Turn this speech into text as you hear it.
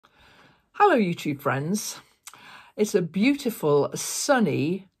Hello YouTube friends, it's a beautiful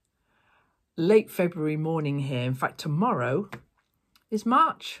sunny late February morning here. In fact, tomorrow is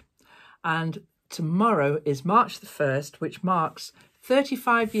March and tomorrow is March the 1st, which marks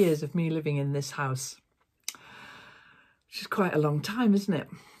 35 years of me living in this house, which is quite a long time, isn't it?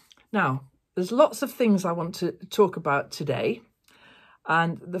 Now, there's lots of things I want to talk about today,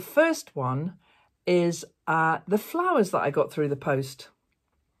 and the first one is the flowers that I got through the post.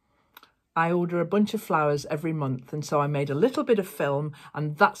 I order a bunch of flowers every month, and so I made a little bit of film,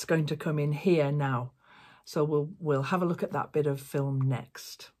 and that's going to come in here now. So we'll have a look at that bit of film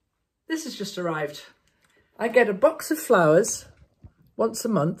next. This has just arrived. I get a box of flowers once a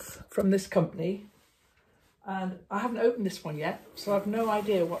month from this company, and I haven't opened this one yet, so I've no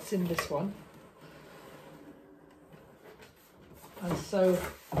idea what's in this one. And so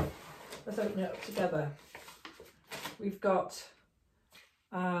let's open it up together. We've got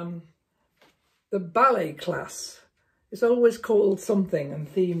the ballet class. It's always called something and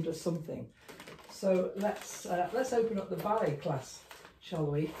themed as something. So let's open up the ballet class, shall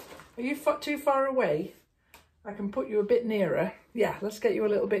we? Are you too far away? I can put you a bit nearer. Yeah, let's get you a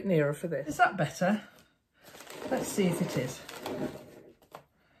little bit nearer for this. Is that better? Let's see if it is.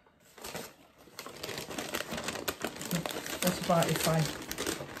 What about if I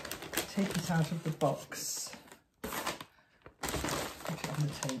take it out of the box? Put it on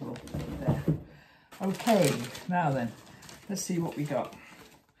the table there. Okay, now then, let's see what we got.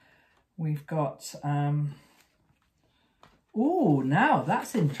 We've got, oh, now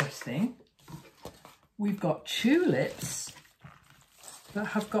that's interesting. We've got tulips that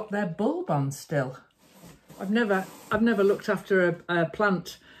have got their bulb on still. I've never looked after a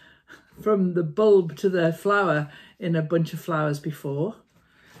plant from the bulb to the flower in a bunch of flowers before.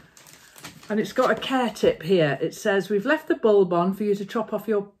 And it's got a care tip here. It says, we've left the bulb on for you to chop off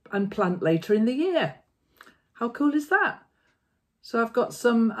and plant later in the year. How cool is that? So I've got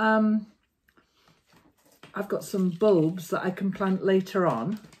some bulbs that I can plant later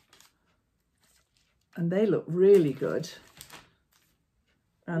on, and they look really good.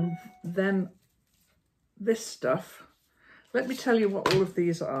 And then this stuff, let me tell you what all of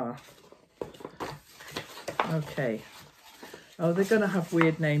these are. Okay. Oh, they're going to have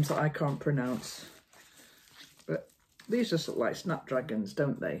weird names that I can't pronounce. But these just look like snapdragons,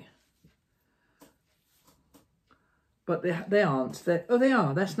 don't they? But they aren't. They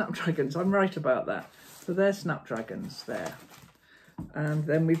are. They're snapdragons. I'm right about that. So they're snapdragons there. And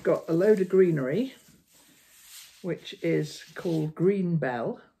then we've got a load of greenery, which is called Green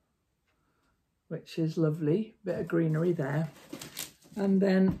Bell, which is lovely. Bit of greenery there. And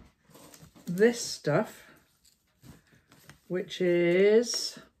then this stuff, which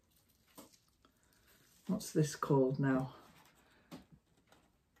is, what's this called now?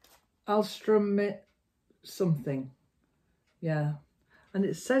 Alstrom something. Yeah. And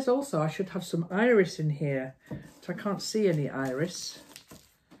it says also I should have some iris in here, but I can't see any iris.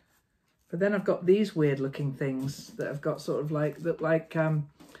 But then I've got these weird looking things that have got sort of like, look like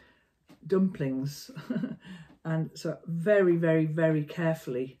dumplings. And so very, very, very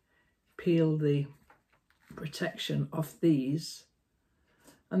carefully peel the protection off these.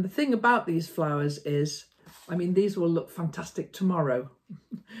 And the thing about these flowers is, I mean, these will look fantastic tomorrow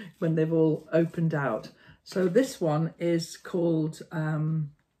when they've all opened out. So this one is called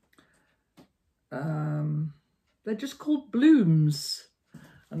they're just called blooms,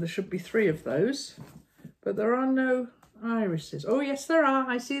 and there should be 3 of those, but there are no irises. Oh yes, there are.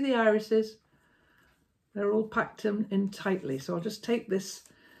 I see the irises. They're all packed in tightly. So I'll just take this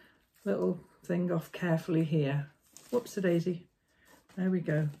little thing off carefully here. Whoops-a-daisy. There we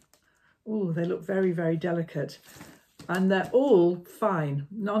go. Oh, they look very, very delicate. And they're all fine.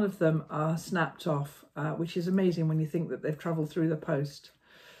 None of them are snapped off, which is amazing when you think that they've travelled through the post.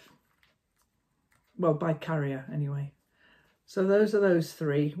 Well, by carrier anyway. So those are those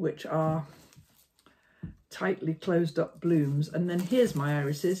 3, which are tightly closed up blooms. And then here's my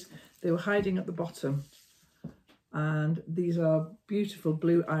irises. They were hiding at the bottom. And these are beautiful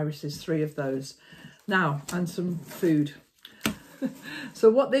blue irises, 3 of those. Now, and some food.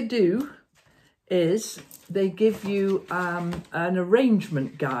 So what they do is they give you an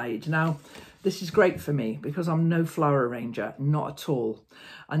arrangement guide. Now, this is great for me because I'm no flower arranger, not at all.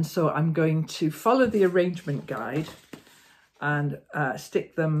 And so I'm going to follow the arrangement guide and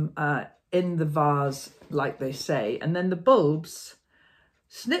stick them in the vase like they say. And then the bulbs,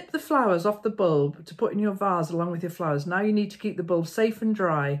 snip the flowers off the bulb to put in your vase along with your flowers. Now you need to keep the bulbs safe and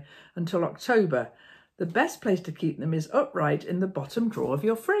dry until October. The best place to keep them is upright in the bottom drawer of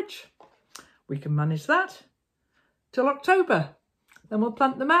your fridge. We can manage that till October. Then we'll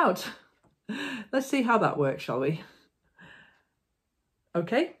plant them out. Let's see how that works, shall we?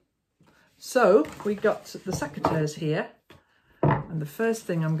 Okay, so we got the secateurs here, and the first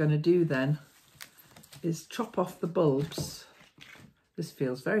thing I'm going to do then is chop off the bulbs. This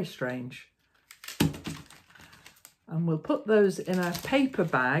feels very strange. And we'll put those in a paper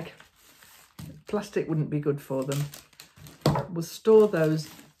bag. Plastic wouldn't be good for them. We'll store those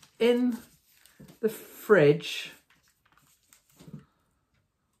in the fridge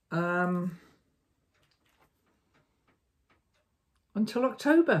until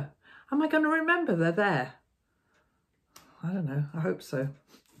October. Am I going to remember they're there? I don't know. I hope so.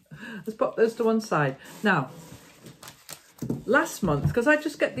 Let's pop those to one side. Now, last month, because I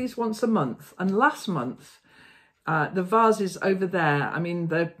just get these once a month, and last month, the vases over there, I mean,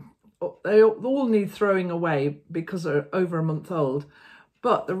 they all need throwing away because they're over a month old.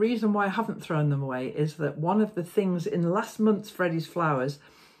 But the reason why I haven't thrown them away is that one of the things in last month's Freddie's Flowers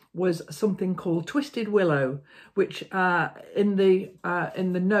was something called Twisted Willow, which in the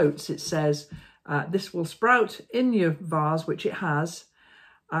notes it says this will sprout in your vase, which it has,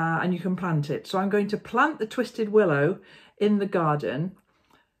 and you can plant it. So I'm going to plant the Twisted Willow in the garden,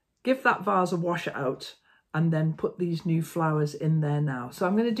 give that vase a wash out, and then put these new flowers in there now. So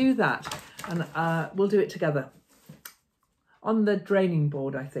I'm going to do that, and we'll do it together on the draining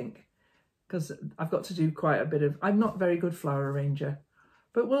board, I think, because I've got to do quite a bit of, I'm not a very good flower arranger,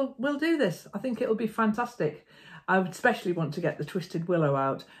 but we'll do this. I think it'll be fantastic. I would especially want to get the Twisted Willow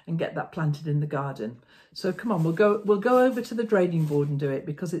out and get that planted in the garden. So come on, we'll go over to the draining board and do it,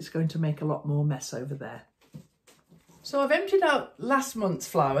 because it's going to make a lot more mess over there. So I've emptied out last month's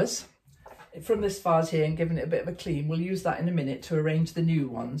flowers from this vase here and given it a bit of a clean. We'll use that in a minute to arrange the new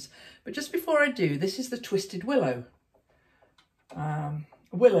ones. But just before I do, this is the Twisted Willow.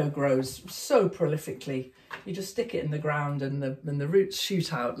 Willow grows so prolifically. You just stick it in the ground and the roots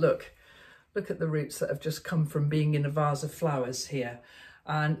shoot out. Look at the roots that have just come from being in a vase of flowers here,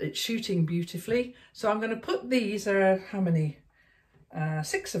 and it's shooting beautifully. So I'm going to put these, how many?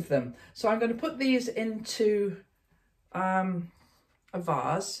 6 of them. So I'm going to put these into a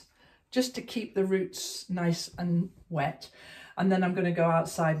vase just to keep the roots nice and wet, and then I'm going to go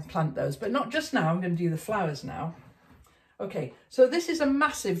outside and plant those, but not just now. I'm going to do the flowers now. Okay, so this is a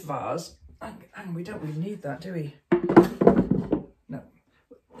massive vase, and we don't really need that, do we? No.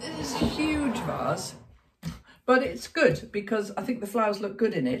 This is a huge vase, but it's good because I think the flowers look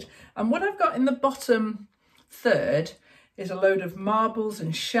good in it. And what I've got in the bottom third is a load of marbles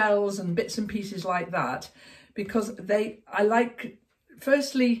and shells and bits and pieces like that, because I like,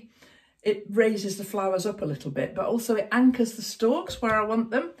 firstly, it raises the flowers up a little bit, but also it anchors the stalks where I want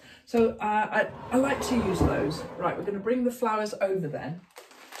them. So I like to use those. Right, we're going to bring the flowers over then.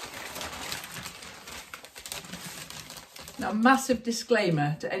 Now, massive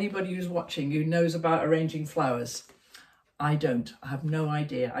disclaimer to anybody who's watching who knows about arranging flowers. I don't. I have no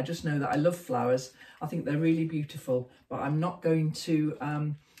idea. I just know that I love flowers. I think they're really beautiful, but I'm not going to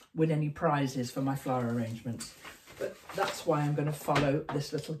win any prizes for my flower arrangements. But that's why I'm going to follow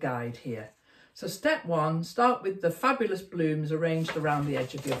this little guide here. So step 1, start with the fabulous blooms arranged around the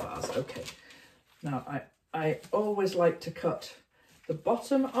edge of your vase. Okay. Now I always like to cut the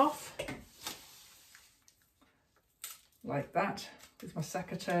bottom off like that with my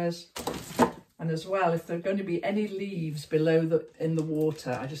secateurs. And as well, if there are going to be any leaves below in the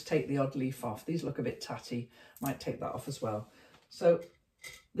water, I just take the odd leaf off. These look a bit tatty. Might take that off as well. So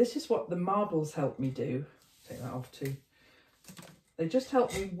this is what the marbles help me do. Take that off too. They just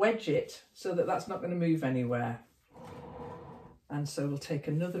help me wedge it so that that's not going to move anywhere. And so we'll take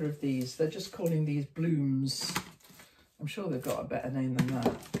another of these. They're just calling these blooms. I'm sure they've got a better name than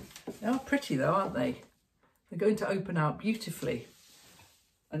that. They are pretty though, aren't they? They're going to open out beautifully.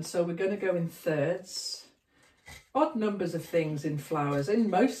 And so we're going to go in thirds. Odd numbers of things in flowers, in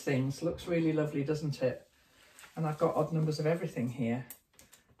most things, looks really lovely, doesn't it? And I've got odd numbers of everything here.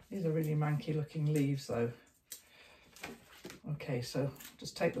 These are really manky looking leaves though. Okay, so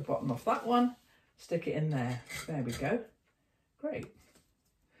just take the bottom off that one, stick it in there. There we go. Great.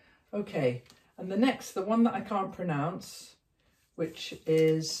 Okay, and the next, the one that I can't pronounce, which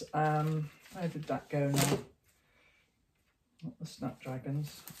is, how did that go now? Not the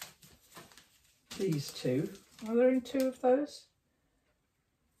snapdragons. These two. Are there in 2 of those?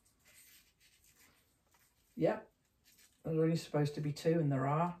 Yep. There's only supposed to be 2, and there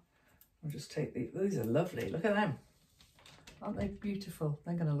are. I'll just take these are lovely. Look at them. Aren't they beautiful?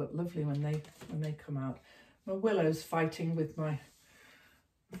 They're going to look lovely when they come out. My willow's fighting with my...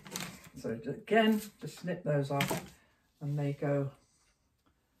 So again, just snip those off, and they go...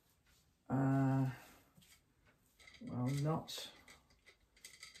 well, not...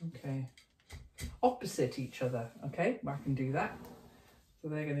 Okay. opposite each other. Okay, I can do that. So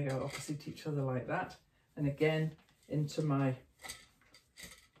they're going to go opposite each other like that. And again, into my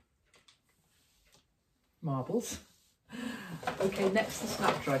marbles. Okay, next the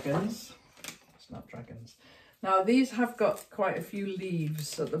snapdragons. Snapdragons. Now these have got quite a few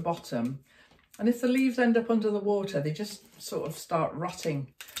leaves at the bottom. And if the leaves end up under the water, they just sort of start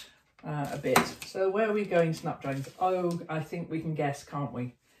rotting a bit. So where are we going, snapdragons? Oh, I think we can guess, can't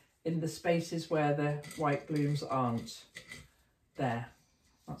we? In the spaces where the white blooms aren't. There,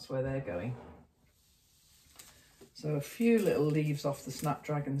 that's where they're going. So a few little leaves off the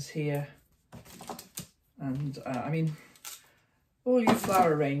snapdragons here. And I mean, all you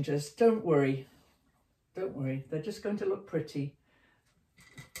flower arrangers, don't worry. Don't worry, they're just going to look pretty.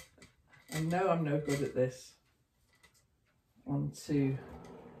 I know I'm no good at this. 1, 2,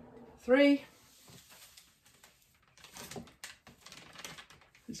 3.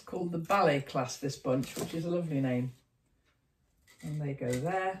 It's called the ballet class, this bunch, which is a lovely name. And they go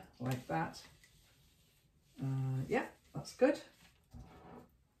there, like that. Yeah, that's good.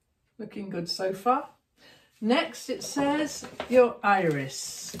 Looking good so far. Next, it says your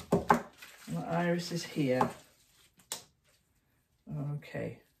iris. And the iris is here.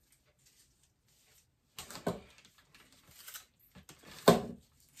 Okay.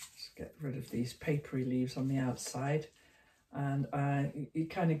 Just get rid of these papery leaves on the outside. And you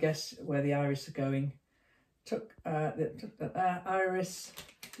kind of guess where the iris are going. Took the iris.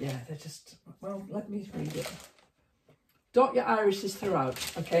 Yeah, they're just, well, let me read it. Dot your irises throughout,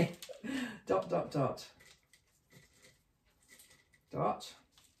 okay? Dot, dot, dot. Dot.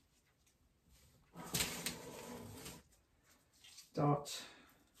 Dot.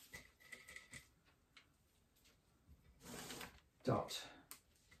 Dot.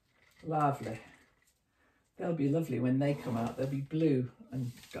 Lovely. They'll be lovely when they come out. They'll be blue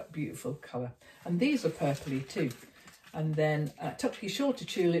and got beautiful colour. And these are purpley too. And then tuck your shorter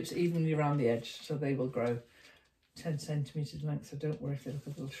tulips evenly around the edge so they will grow 10 centimetres length. So don't worry if they look a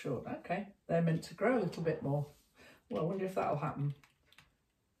little short. Okay, they're meant to grow a little bit more. Well, I wonder if that'll happen.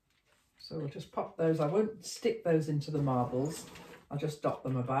 So we'll just pop those. I won't stick those into the marbles. I'll just dot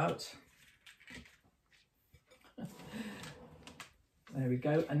them about. There we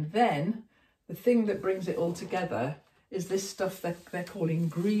go. And then the thing that brings it all together is this stuff that they're calling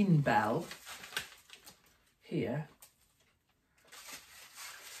green bell here.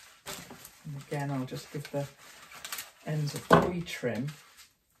 And again, I'll just give the ends a wee trim.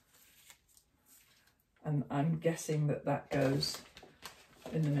 And I'm guessing that that goes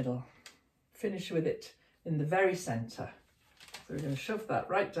in the middle. Finish with it in the very centre. So we're going to shove that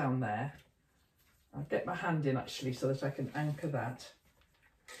right down there. I'll get my hand in actually so that I can anchor that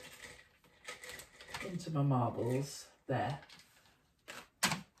into my marbles there.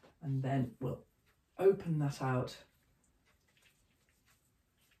 And then we'll open that out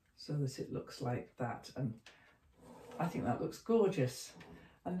so that it looks like that. And I think that looks gorgeous.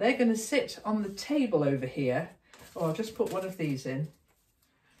 And they're going to sit on the table over here. Oh, I'll just put one of these in.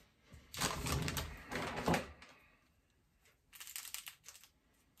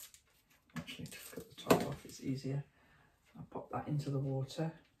 Actually, just cut the top off, it's easier. I'll pop that into the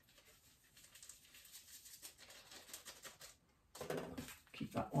water.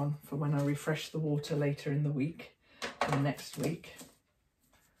 Keep that one for when I refresh the water later in the week, or next week.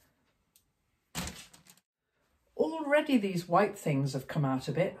 Already these white things have come out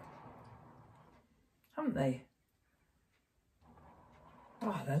a bit, haven't they?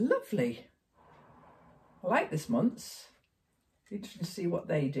 Oh, they're lovely. I like this month's. Interesting to see what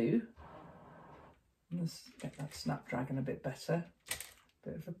they do. Let's get that snapdragon a bit better.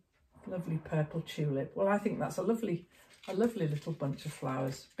 Bit of a lovely purple tulip. Well, I think that's a lovely little bunch of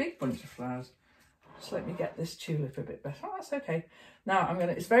flowers. Big bunch of flowers. Just let me get this tulip a bit better. Oh, that's okay. Now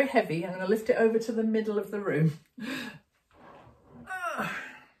it's very heavy. I'm gonna lift it over to the middle of the room.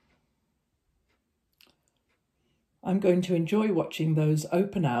 I'm going to enjoy watching those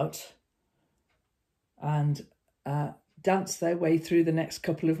open out and dance their way through the next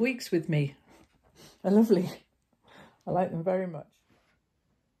couple of weeks with me. They're lovely. I like them very much.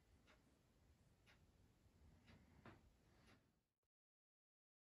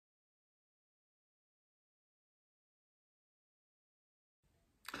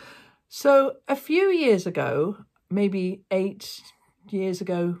 So a few years ago, maybe 8 years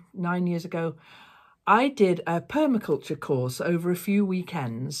ago, 9 years ago, I did a permaculture course over a few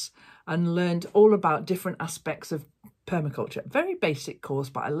weekends and learned all about different aspects of permaculture. Very basic course,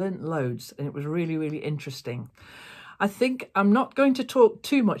 but I learned loads and it was really, really interesting. I think I'm not going to talk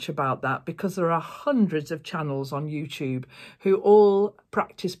too much about that because there are hundreds of channels on YouTube who all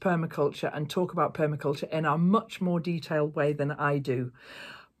practice permaculture and talk about permaculture in a much more detailed way than I do.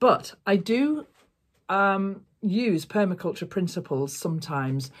 But I do use permaculture principles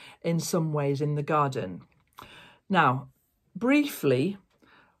sometimes in some ways in the garden. Now, briefly,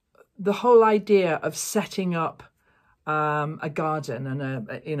 the whole idea of setting up a garden and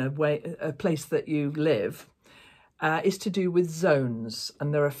a place that you live is to do with zones,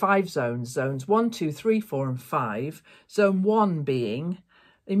 and there are 5 zones: zones 1, 2, 3, 4 and 5. Zone 1 being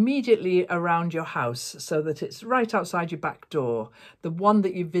immediately around your house, so that it's right outside your back door, the one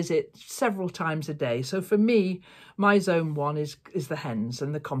that you visit several times a day. So for me, my zone 1 is the hens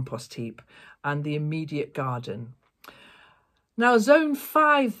and the compost heap and the immediate garden. Now, zone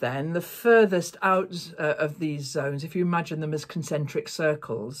 5 then, the furthest out of these zones, if you imagine them as concentric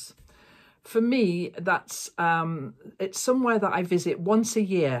circles, for me, that's it's somewhere that I visit once a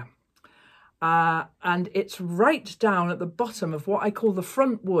year. And it's right down at the bottom of what I call the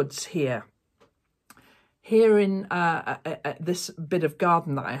front woods here. Here in this bit of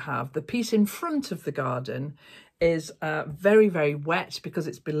garden that I have, the piece in front of the garden is very, very wet because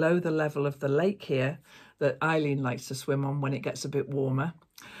it's below the level of the lake here that Eileen likes to swim on when it gets a bit warmer.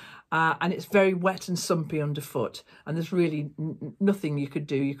 And it's very wet and sumpy underfoot, and there's really nothing you could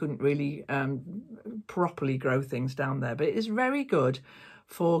do. You couldn't really properly grow things down there, but it is very good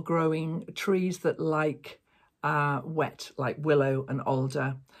for growing trees that like wet, like willow and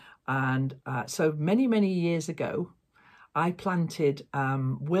alder. And so many, many years ago, I planted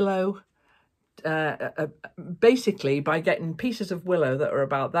willow, basically by getting pieces of willow that are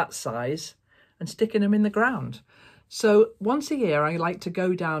about that size and sticking them in the ground. So once a year, I like to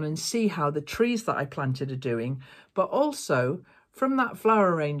go down and see how the trees that I planted are doing, but also from that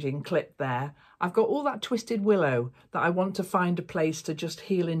flower arranging clip there, I've got all that twisted willow that I want to find a place to just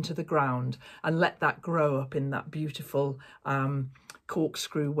heel into the ground and let that grow up in that beautiful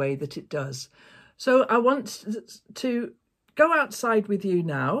corkscrew way that it does. So I want to go outside with you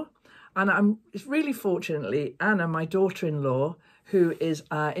now, and I'm really fortunately, Anna, my daughter-in-law, who is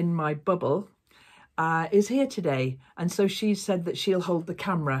in my bubble, is here today, and so she said that she'll hold the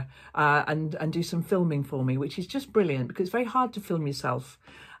camera and do some filming for me, which is just brilliant because it's very hard to film yourself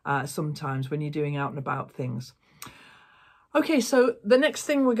sometimes when you're doing out and about things. Okay, so the next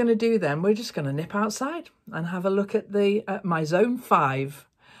thing we're going to do then, we're just going to nip outside and have a look at the my zone 5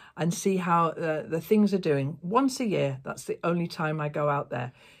 and see how the things are doing. Once a year, that's the only time I go out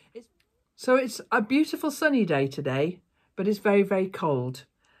there. So it's a beautiful sunny day today, but it's very, very cold.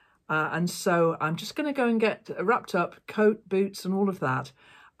 And so I'm just going to go and get wrapped up, coat, boots and all of that.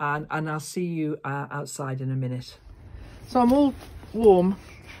 And I'll see you outside in a minute. So I'm all warm.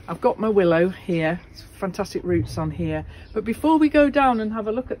 I've got my willow here. It's fantastic roots on here. But before we go down and have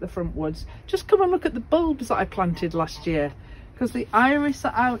a look at the front woods, just come and look at the bulbs that I planted last year. Because the iris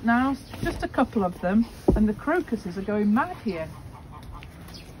are out now, just a couple of them. And the crocuses are going mad here.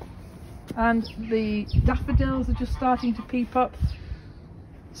 And the daffodils are just starting to peep up.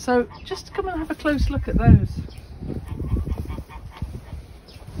 So just come and have a close look at those.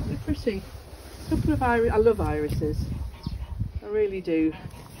 They're pretty. A couple of iris. I love irises. I really do.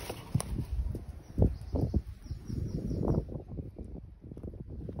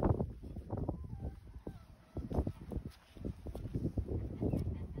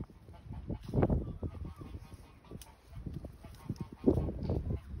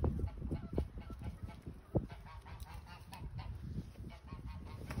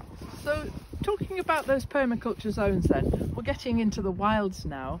 So talking about those permaculture zones then, we're getting into the wilds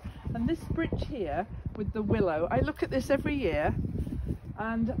now, and this bridge here with the willow, I look at this every year,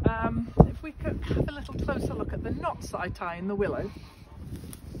 and if we could have a little closer look at the knots that I tie in the willow.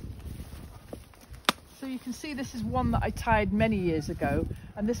 So you can see this is one that I tied many years ago,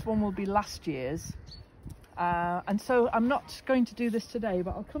 and this one will be last year's. And so I'm not going to do this today,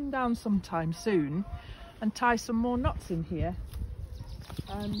 but I'll come down sometime soon and tie some more knots in here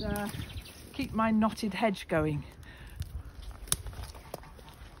and keep my knotted hedge going.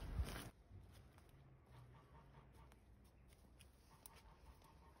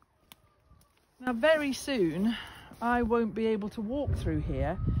 Now very soon I won't be able to walk through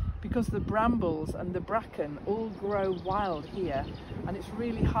here because the brambles and the bracken all grow wild here, and it's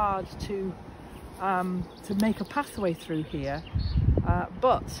really hard to make a pathway through here,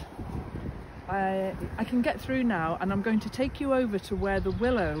 but I can get through now, and I'm going to take you over to where the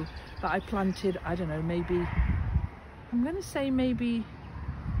willow that I planted, I don't know, maybe, I'm going to say maybe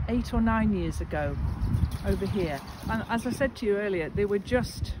 8 or 9 years ago over here. And as I said to you earlier, they were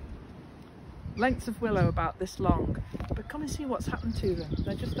just lengths of willow about this long, but come and see what's happened to them.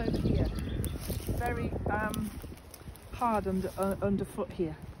 They're just over here. It's very hard underfoot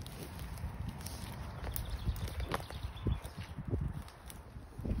here.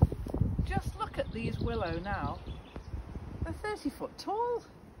 Just look at these willow now. They're 30 foot tall.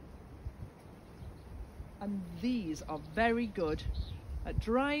 And these are very good at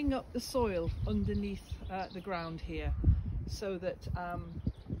drying up the soil underneath the ground here, so that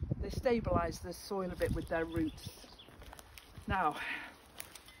they stabilise the soil a bit with their roots. Now,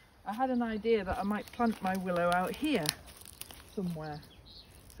 I had an idea that I might plant my willow out here somewhere.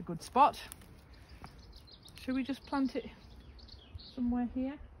 It's a good spot. Should we just plant it somewhere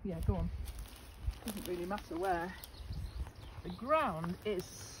here? Yeah, go on. Doesn't really matter where. The ground is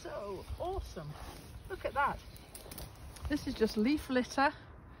so awesome. Look at that. This is just leaf litter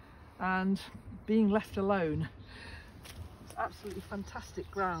and being left alone. It's absolutely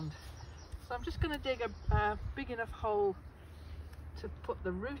fantastic ground. So I'm just going to dig a big enough hole to put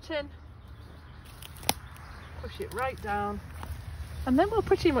the root in, push it right down, and then we'll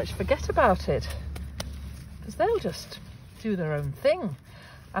pretty much forget about it, because they'll just do their own thing.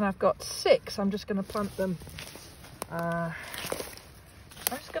 And I've got 6. I'm just going to plant them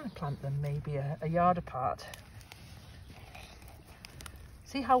maybe a yard apart.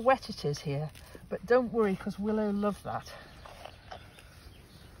 See how wet it is here, but don't worry, because willow love that.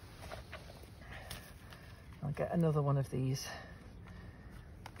 I'll get another one of these,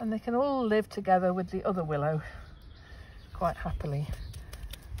 and they can all live together with the other willow quite happily.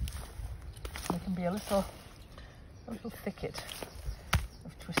 There can be a little thicket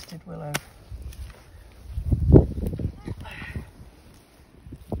of twisted willow.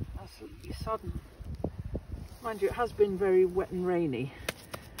 Absolutely sodden. Mind you, it has been very wet and rainy,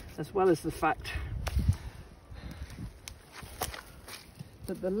 as well as the fact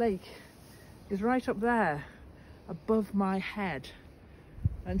that the lake is right up there above my head,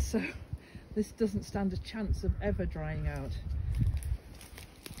 and so this doesn't stand a chance of ever drying out.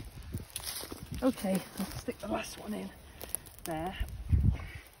 Okay, I'll stick the last one in there.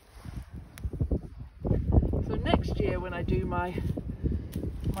 So next year when I do my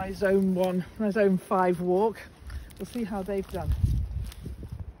zone 5 walk, we'll see how they've done.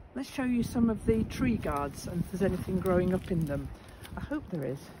 Let's show you some of the tree guards and if there's anything growing up in them. I hope there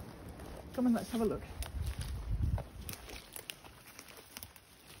is. Come on, let's have a look.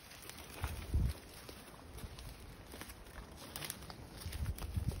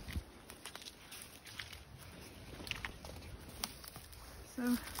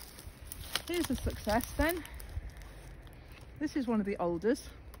 So here's a success then. This is one of the alders.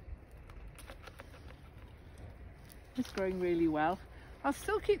 It's growing really well. I'll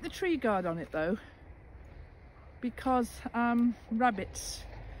still keep the tree guard on it though, because rabbits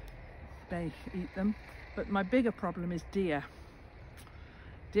may eat them, but my bigger problem is deer.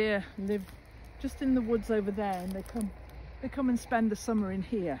 Deer live just in the woods over there, and they come and spend the summer in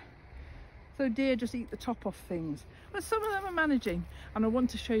here. So deer just eat the top off things, but some of them are managing, and I want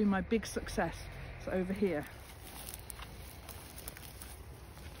to show you my big success. So over here.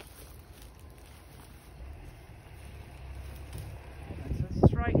 So this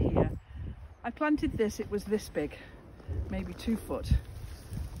is right here. I planted this, it was this big, maybe 2 foot.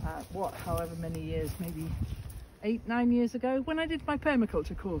 However many years, maybe 8-9 years ago, when I did my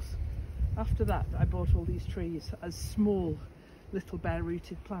permaculture course. After that, I bought all these trees as small, little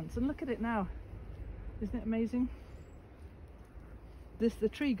bare-rooted plants, and look at it now. Isn't it amazing? The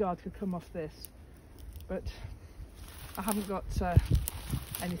tree guard could come off this, but I haven't got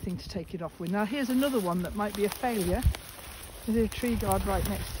anything to take it off with. Now here's another one that might be a failure. There's a tree guard right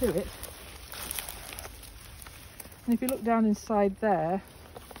next to it, and if you look down inside there,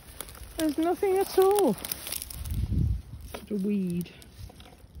 there's nothing at all. It's a weed.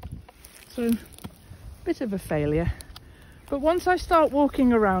 So, a bit of a failure. But once I start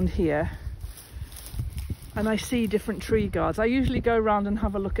walking around here and I see different tree guards, I usually go around and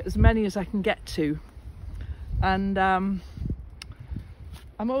have a look at as many as I can get to. And I'm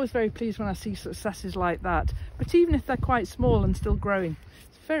always very pleased when I see successes like that. But even if they're quite small and still growing,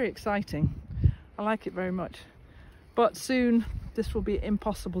 it's very exciting. I like it very much. But soon this will be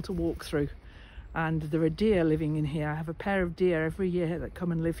impossible to walk through. And there are deer living in here. I have a pair of deer every year that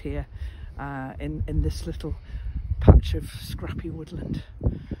come and live here in this little patch of scrappy woodland,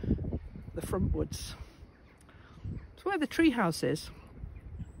 the front woods. It's where the treehouse is.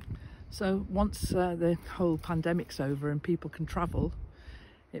 So once the whole pandemic's over and people can travel,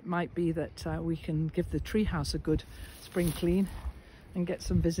 it might be that we can give the treehouse a good spring clean and get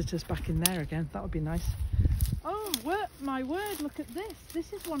some visitors back in there again. That would be nice. Oh, my word, look at this.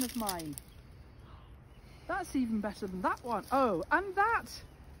 This is one of mine. That's even better than that one. Oh, and that.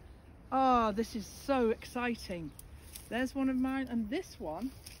 Oh, this is so exciting. There's one of mine, and this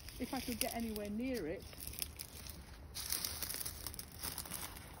one, if I could get anywhere near it.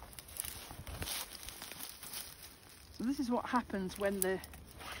 So this is what happens when the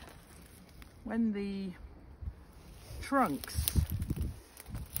trunks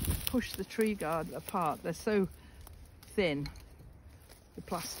push the tree guard apart. They're so thin, the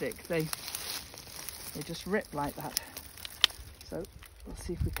plastic, they just rip like that. So let's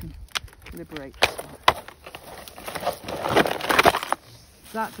see if we can liberate this one.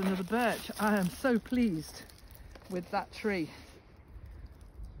 That's another birch. I am so pleased with that tree.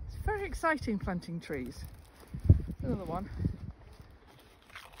 It's very exciting planting trees. Another one.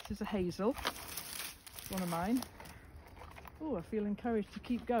 This is a hazel, one of mine. Oh, I feel encouraged to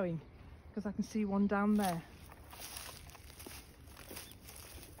keep going because I can see one down there.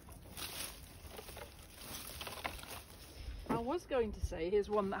 I was going to say here's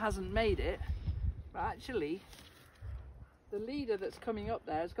one that hasn't made it, but actually the leader that's coming up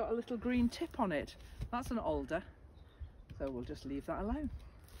there has got a little green tip on it. That's an alder, so we'll just leave that alone.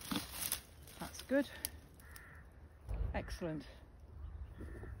 That's good. Excellent.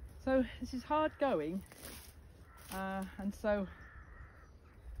 So this is hard going, and so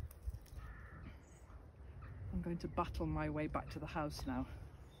I'm going to battle my way back to the house now.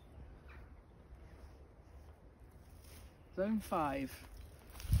 Zone 5,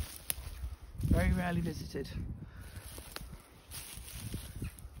 very rarely visited.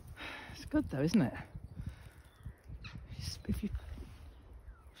 It's good though, isn't it? If you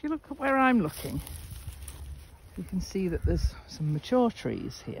look at where I'm looking, you can see that there's some mature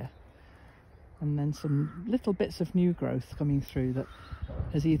trees here, and then some little bits of new growth coming through that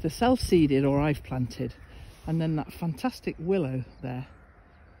is either self-seeded or I've planted, and then that fantastic willow there.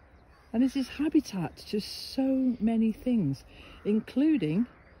 And this is habitat to so many things, including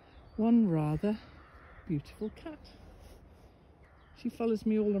one rather beautiful cat. She follows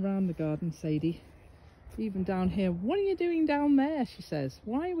me all around the garden, Sadie. Even down here. What are you doing down there? She says.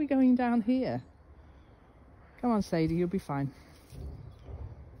 Why are we going down here? Come on, Sadie, you'll be fine.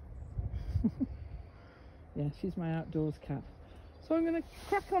 Yeah, she's my outdoors cat. So I'm going to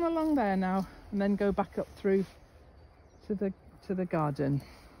crack on along there now and then go back up through to the garden.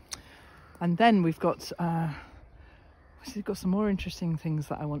 And then we've got some more interesting things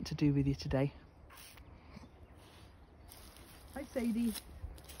that I want to do with you today. Hi, Sadie.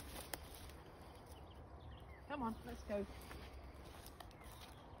 Come on, let's go.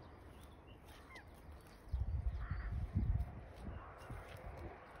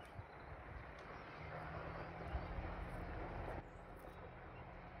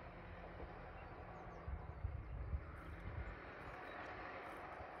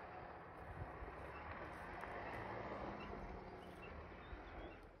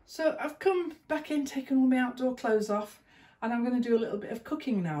 So I've come back in, taken all my outdoor clothes off, and I'm going to do a little bit of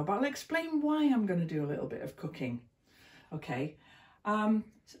cooking now, but I'll explain why I'm going to do a little bit of cooking. Okay, I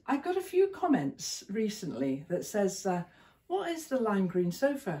got a few comments recently that says, what is the lime green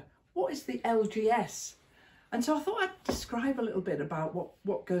sofa? What is the LGS? And so I thought I'd describe a little bit about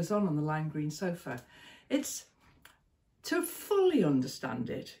what goes on the lime green sofa. It's, to fully understand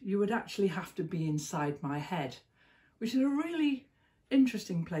it, you would actually have to be inside my head, which is a really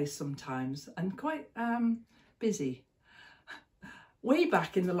interesting place sometimes and quite busy. Way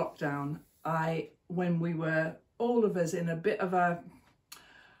back in the lockdown, when we were all of us in a bit of a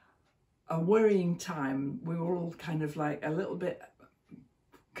worrying time, we were all kind of like a little bit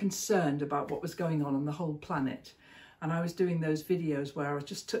concerned about what was going on the whole planet. And I was doing those videos where I was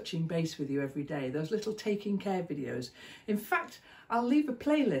just touching base with you every day, those little taking care videos. In fact, I'll leave a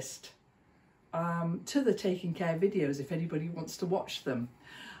playlist to the taking care videos if anybody wants to watch them.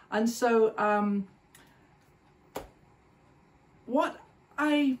 And so what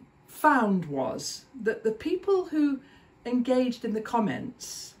I found was that the people who engaged in the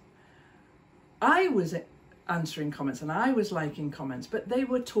comments, I was answering comments and I was liking comments, but they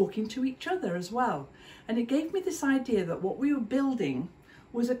were talking to each other as well. And it gave me this idea that what we were building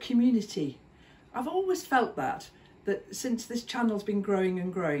was a community. I've always felt that since this channel's been growing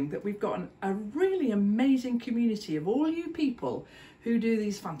and growing, that we've got a really amazing community of all you people who do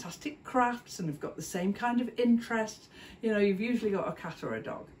these fantastic crafts and have got the same kind of interests. You know, you've usually got a cat or a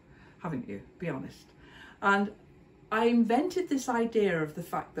dog, haven't you? Be honest. And I invented this idea of the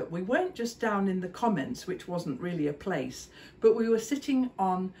fact that we weren't just down in the comments, which wasn't really a place, but we were sitting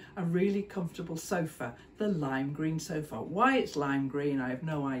on a really comfortable sofa, the lime green sofa. Why it's lime green, I have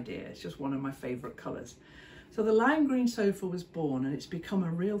no idea. It's just one of my favourite colours. So the lime green sofa was born, and it's become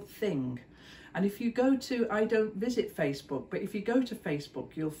a real thing. And if you go to, I don't visit Facebook, but if you go to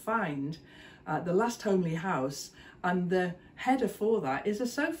Facebook, you'll find The Last Homely House, and the header for that is a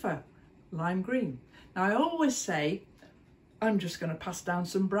sofa, lime green. Now I always say, I'm just going to pass down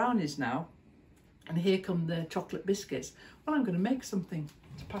some brownies now, and here come the chocolate biscuits. Well, I'm going to make something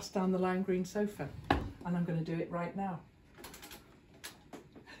to pass down the lime green sofa, and I'm going to do it right now.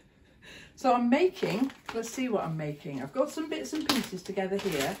 So I'm making, let's see what I'm making. I've got some bits and pieces together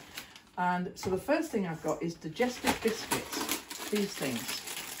here. And so the first thing I've got is digestive biscuits, these things.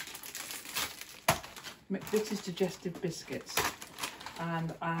 This is digestive biscuits.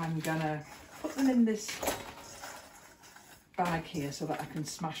 And I'm gonna put them in this bag here so that I can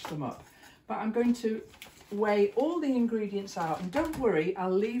smash them up. But I'm going to weigh all the ingredients out, and don't worry,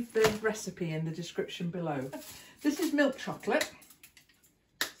 I'll leave the recipe in the description below. This is milk chocolate.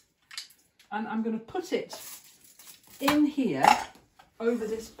 And I'm going to put it in here over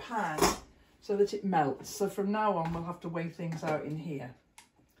this pan so that it melts. So from now on, we'll have to weigh things out in here.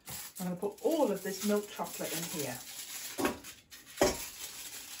 I'm going to put all of this milk chocolate in here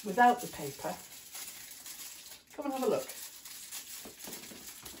without the paper. Come and have a look.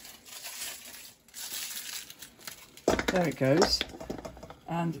 There it goes.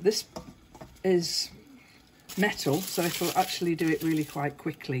 And this is metal, so it'll actually do it really quite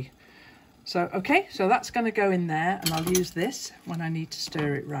quickly. So, okay, so that's going to go in there, and I'll use this when I need to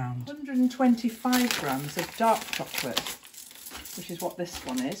stir it round. 125 grams of dark chocolate, which is what this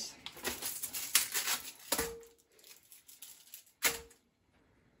one is.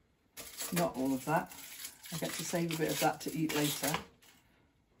 Not all of that. I get to save a bit of that to eat later.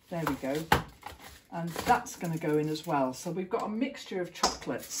 There we go. And that's going to go in as well. So we've got a mixture of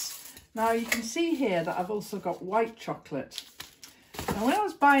chocolates. Now you can see here that I've also got white chocolate. Now when I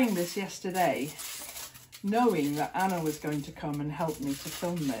was buying this yesterday, knowing that Anna was going to come and help me to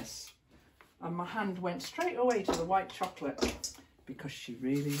film this, and my hand went straight away to the white chocolate because she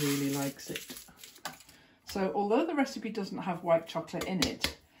really, really likes it. So although the recipe doesn't have white chocolate in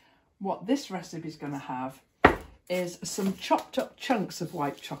it, what this recipe is going to have is some chopped up chunks of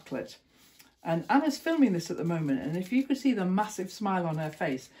white chocolate. And Anna's filming this at the moment, and if you could see the massive smile on her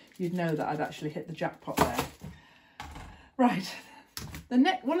face, you'd know that I'd actually hit the jackpot there. Right.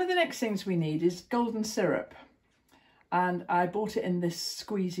 One of the next things we need is golden syrup, and I bought it in this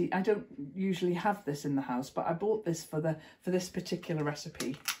squeezy. I don't usually have this in the house, but I bought this for this particular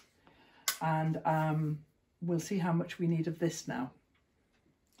recipe, and we'll see how much we need of this now.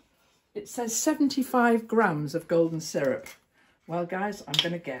 It says 75 grams of golden syrup. Well, guys, I'm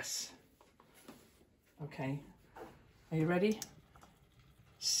going to guess. Okay, are you ready?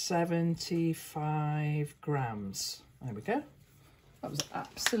 75 grams. There we go. That was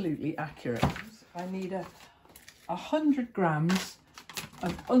absolutely accurate. I need 100 grams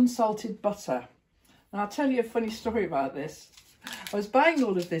of unsalted butter. And I'll tell you a funny story about this. I was buying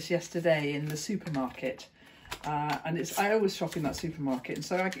all of this yesterday in the supermarket, and I always shop in that supermarket, and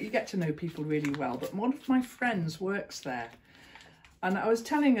so you get to know people really well. But one of my friends works there, and I was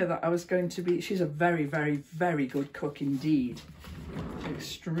telling her that I was going to be. She's a very, very, very good cook indeed. She's an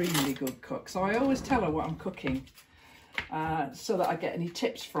extremely good cook. So I always tell her what I'm cooking, so that I get any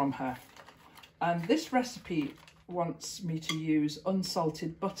tips from her. And this recipe wants me to use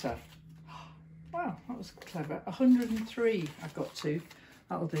unsalted butter. Wow, that was clever. 103 I've got to.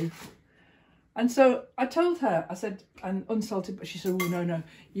 That'll do. And so I told her, I said, and unsalted, but she said, oh, no,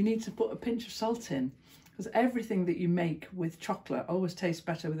 you need to put a pinch of salt in, because everything that you make with chocolate always tastes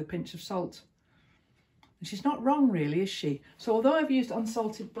better with a pinch of salt. And she's not wrong, really, is she? So although I've used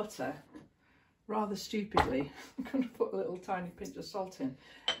unsalted butter, rather stupidly, I'm going to put a little tiny pinch of salt in.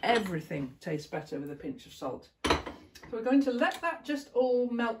 Everything tastes better with a pinch of salt. So we're going to let that just all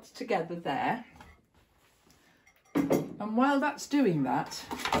melt together there. And while that's doing that,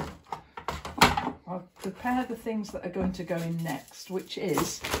 I'll prepare the things that are going to go in next, which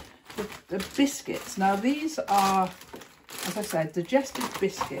is the biscuits. Now these are, as I said, digestive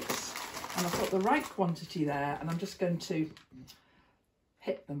biscuits. And I've got the right quantity there, and I'm just going to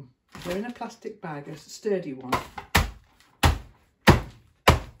hit them. They're in a plastic bag, a sturdy one.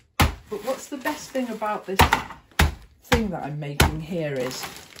 But what's the best thing about this thing that I'm making here is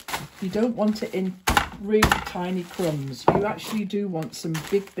you don't want it in really tiny crumbs. You actually do want some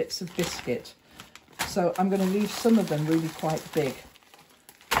big bits of biscuit. So I'm going to leave some of them really quite big.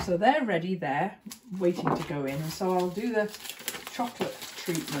 So they're ready there, waiting to go in. And so I'll do the chocolate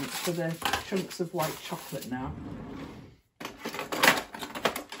treatment for the chunks of white chocolate now.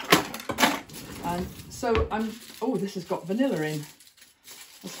 And so oh, this has got vanilla in.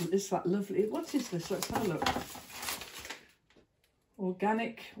 Is that lovely? What is this? Let's have a look.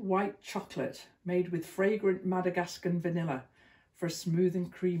 Organic white chocolate made with fragrant Madagascan vanilla for a smooth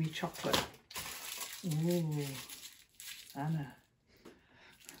and creamy chocolate. Ooh, Anna.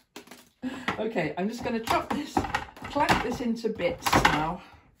 Okay, I'm just going to chop this, clank this into bits now.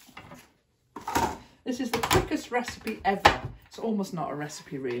 This is the quickest recipe ever. It's almost not a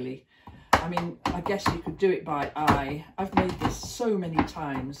recipe really. I mean, I guess you could do it by eye. I've made this so many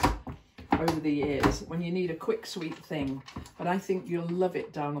times over the years when you need a quick sweet thing, but I think you'll love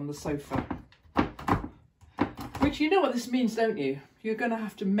it down on the sofa. Which, you know what this means, don't you? You're going to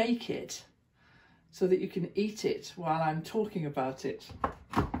have to make it so that you can eat it while I'm talking about it.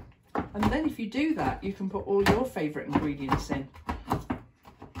 And then if you do that, you can put all your favourite ingredients in.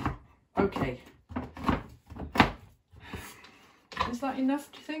 Okay. Is that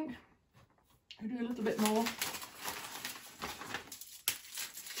enough, do you think? I'll do a little bit more.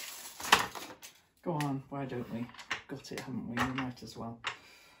 Go on, why don't we? Got it, haven't we? We might as well.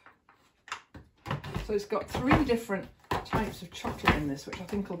 So it's got 3 different types of chocolate in this, which I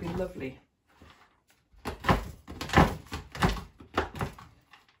think will be lovely.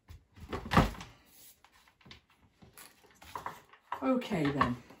 Okay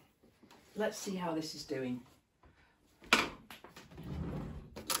then, let's see how this is doing.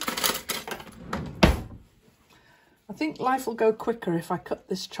 I think life will go quicker if I cut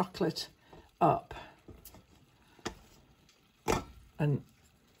this chocolate up. And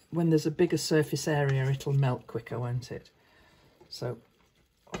when there's a bigger surface area, it'll melt quicker, won't it? So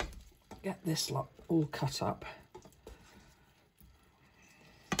get this lot all cut up.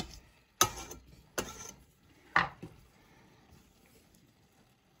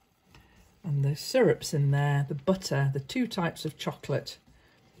 And the syrups in there, the butter, the 2 types of chocolate.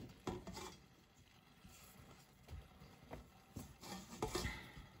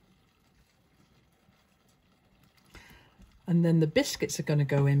 And then the biscuits are going to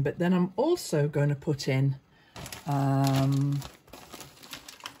go in, but then I'm also going to put in a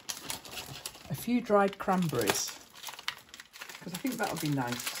few dried cranberries, because I think that would be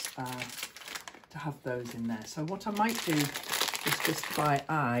nice to have those in there. So what I might do is just by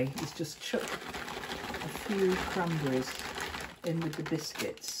eye is just chuck a few cranberries in with the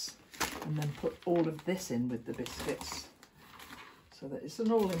biscuits and then put all of this in with the biscuits, so that it's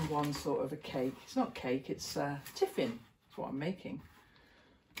an all-in-one sort of a cake. It's not cake, it's tiffin. That's what I'm making.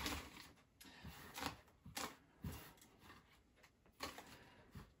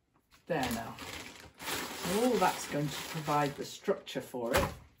 There now. So all that's going to provide the structure for it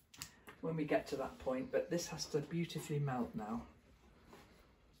when we get to that point, but this has to beautifully melt now.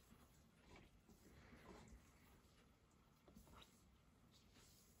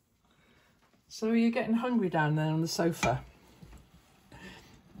 So you're getting hungry down there on the sofa.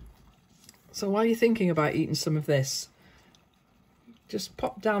 So while you're thinking about eating some of this, just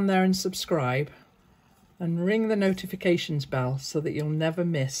pop down there and subscribe and ring the notifications bell so that you'll never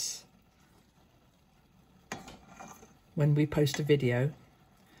miss when we post a video,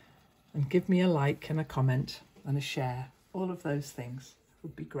 and give me a like and a comment and a share. All of those things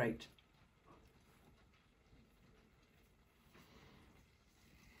would be great.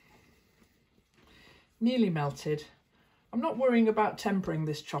 Nearly melted. I'm not worrying about tempering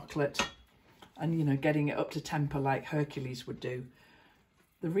this chocolate and, you know, getting it up to temper like Hercules would do.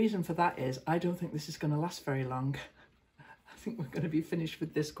 The reason for that is I don't think this is going to last very long. I think we're going to be finished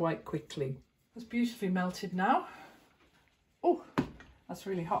with this quite quickly. It's beautifully melted now. Oh, that's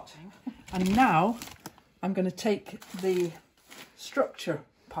really hot. And now I'm going to take the structure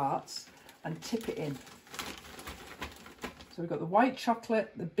parts and tip it in. So we've got the white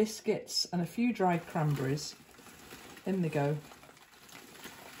chocolate, the biscuits and a few dried cranberries. In they go.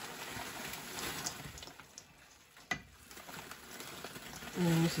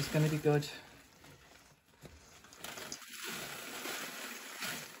 Oh, this is going to be good.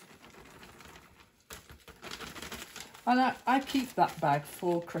 And I keep that bag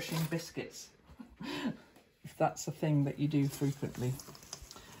for crushing biscuits, if that's a thing that you do frequently.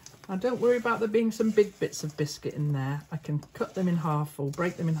 Now don't worry about there being some big bits of biscuit in there. I can cut them in half or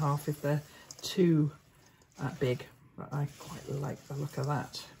break them in half if they're too big, but I quite like the look of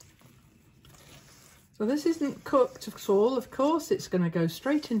that. So this isn't cooked at all, of course. It's going to go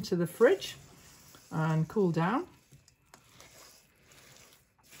straight into the fridge and cool down.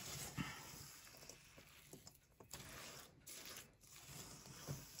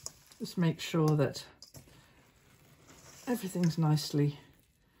 Just make sure that everything's nicely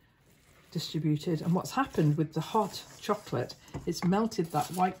distributed. And what's happened with the hot chocolate, it's melted that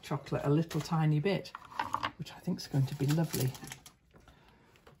white chocolate a little tiny bit, which I think is going to be lovely.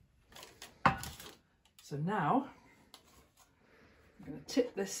 So now I'm going to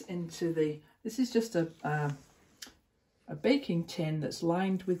tip this into this is just a baking tin that's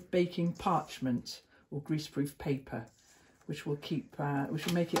lined with baking parchment or greaseproof paper, which will which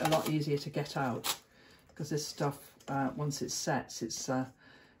will make it a lot easier to get out, because this stuff, once it sets, it's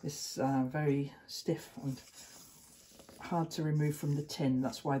very stiff and hard to remove from the tin.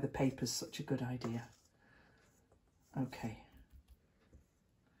 That's why the paper's such a good idea. Okay.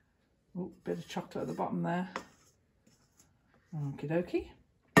 Oh, bit of chocolate at the bottom there. Okie dokie.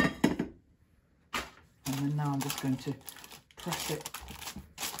 And then now I'm just going to press it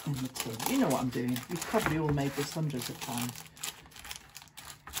in the tin. You know what I'm doing. You've probably all made this hundreds of times.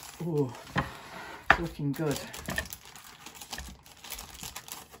 Oh, it's looking good.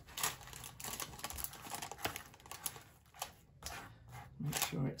 Make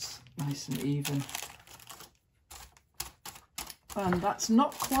sure it's nice and even. And that's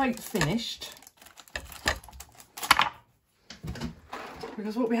not quite finished,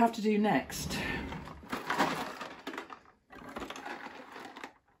 because what we have to do next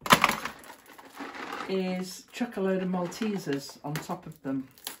is chuck a load of Maltesers on top of them.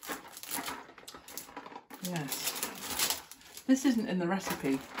 Yes, this isn't in the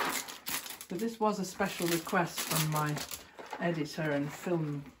recipe, but this was a special request from my editor and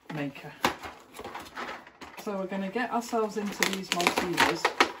filmmaker. So we're going to get ourselves into these Maltesers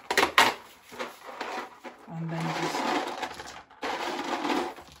and then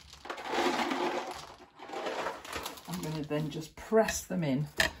I'm going to then just press them in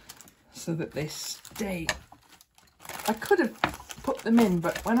so that they stay. I could have put them in,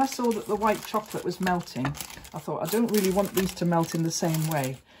 but when I saw that the white chocolate was melting, I thought I don't really want these to melt in the same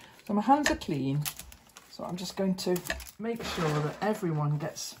way. So my hands are clean, so I'm just going to make sure that everyone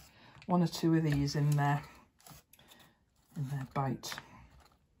gets one or two of these in their bite.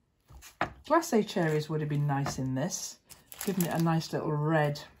 Glacé cherries would have been nice in this, giving it a nice little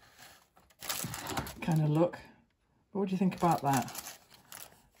red kind of look. What do you think about that?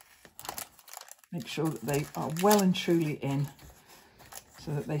 Make sure that they are well and truly in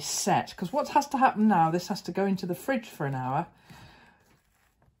so that they set, because what has to happen now, this has to go into the fridge for an hour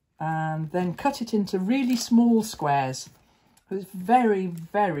and then cut it into really small squares. It's very,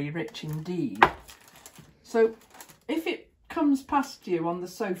 very rich indeed. So if it comes past you on the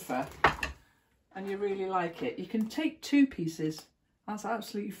sofa and you really like it, you can take 2 pieces. That's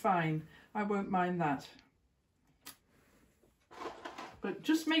absolutely fine. I won't mind that. But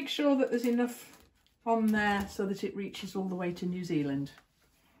just make sure that there's enough on there so that it reaches all the way to New Zealand.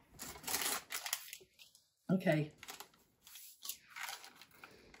 Okay.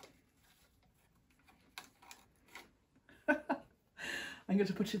 I'm going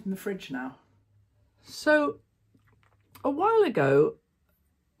to put it in the fridge now. So a while ago,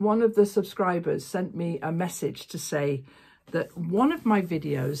 one of the subscribers sent me a message to say that one of my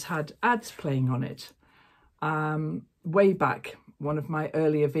videos had ads playing on it. Way back, one of my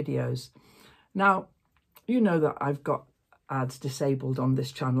earlier videos. Now, you know that I've got ads disabled on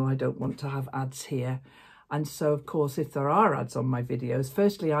this channel. I don't want to have ads here. And so, of course, if there are ads on my videos,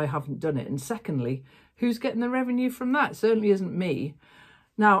 firstly, I haven't done it. And secondly, who's getting the revenue from that? It certainly isn't me.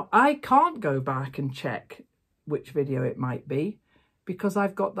 Now, I can't go back and check which video it might be because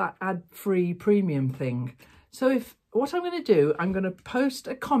I've got that ad-free premium thing. So what I'm going to do, I'm going to post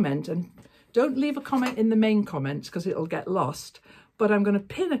a comment, and don't leave a comment in the main comments because it'll get lost. But I'm going to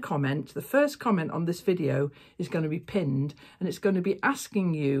pin a comment. The first comment on this video is going to be pinned, and it's going to be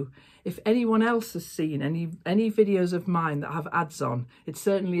asking you if anyone else has seen any videos of mine that have ads on. It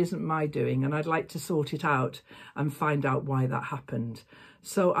certainly isn't my doing, and I'd like to sort it out and find out why that happened.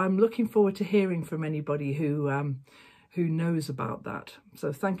 So I'm looking forward to hearing from anybody who knows about that.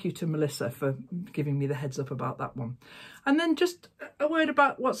 So thank you to Melissa for giving me the heads up about that one. And then just a word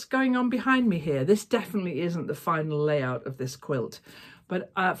about what's going on behind me here. This definitely isn't the final layout of this quilt,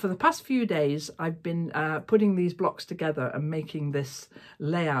 but for the past few days I've been putting these blocks together and making this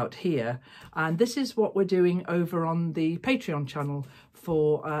layout here. And this is what we're doing over on the Patreon channel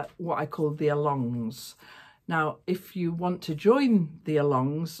for what I call the alongs. Now, if you want to join the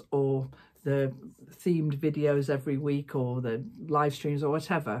alongs or the themed videos every week or the live streams or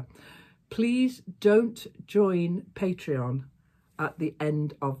whatever, please don't join Patreon at the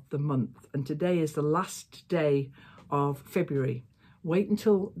end of the month. And today is the last day of February. Wait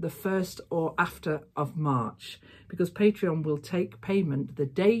until the 1st or after of March, because Patreon will take payment the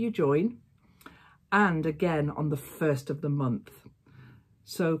day you join and again on the 1st of the month.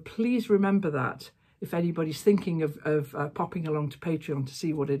 So please remember that. If anybody's thinking of popping along to Patreon to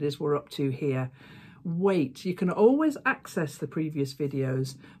see what it is we're up to here, wait. You can always access the previous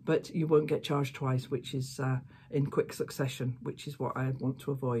videos, but you won't get charged twice, which is in quick succession, which is what I want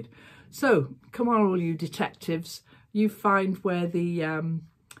to avoid. So come on, all you detectives, you find where the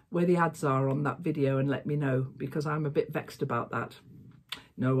ads are on that video and let me know, because I'm a bit vexed about that.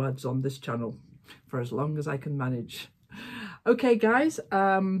 No ads on this channel for as long as I can manage. Okay, guys,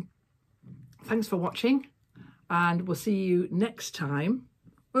 thanks for watching, and we'll see you next time,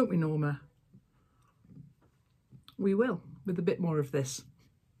 won't we, Norma? We will, with a bit more of this.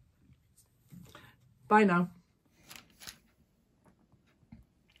 Bye now.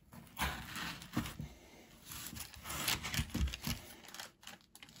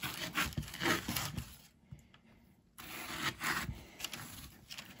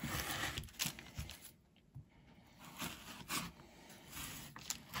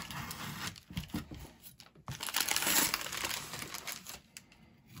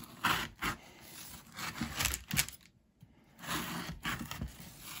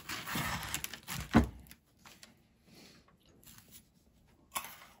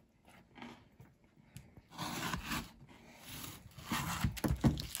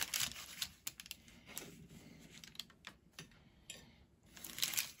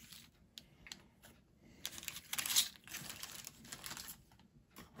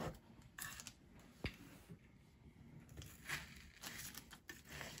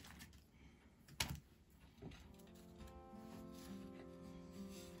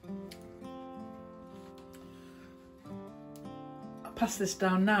 I'll pass this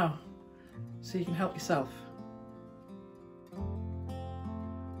down now so you can help yourself.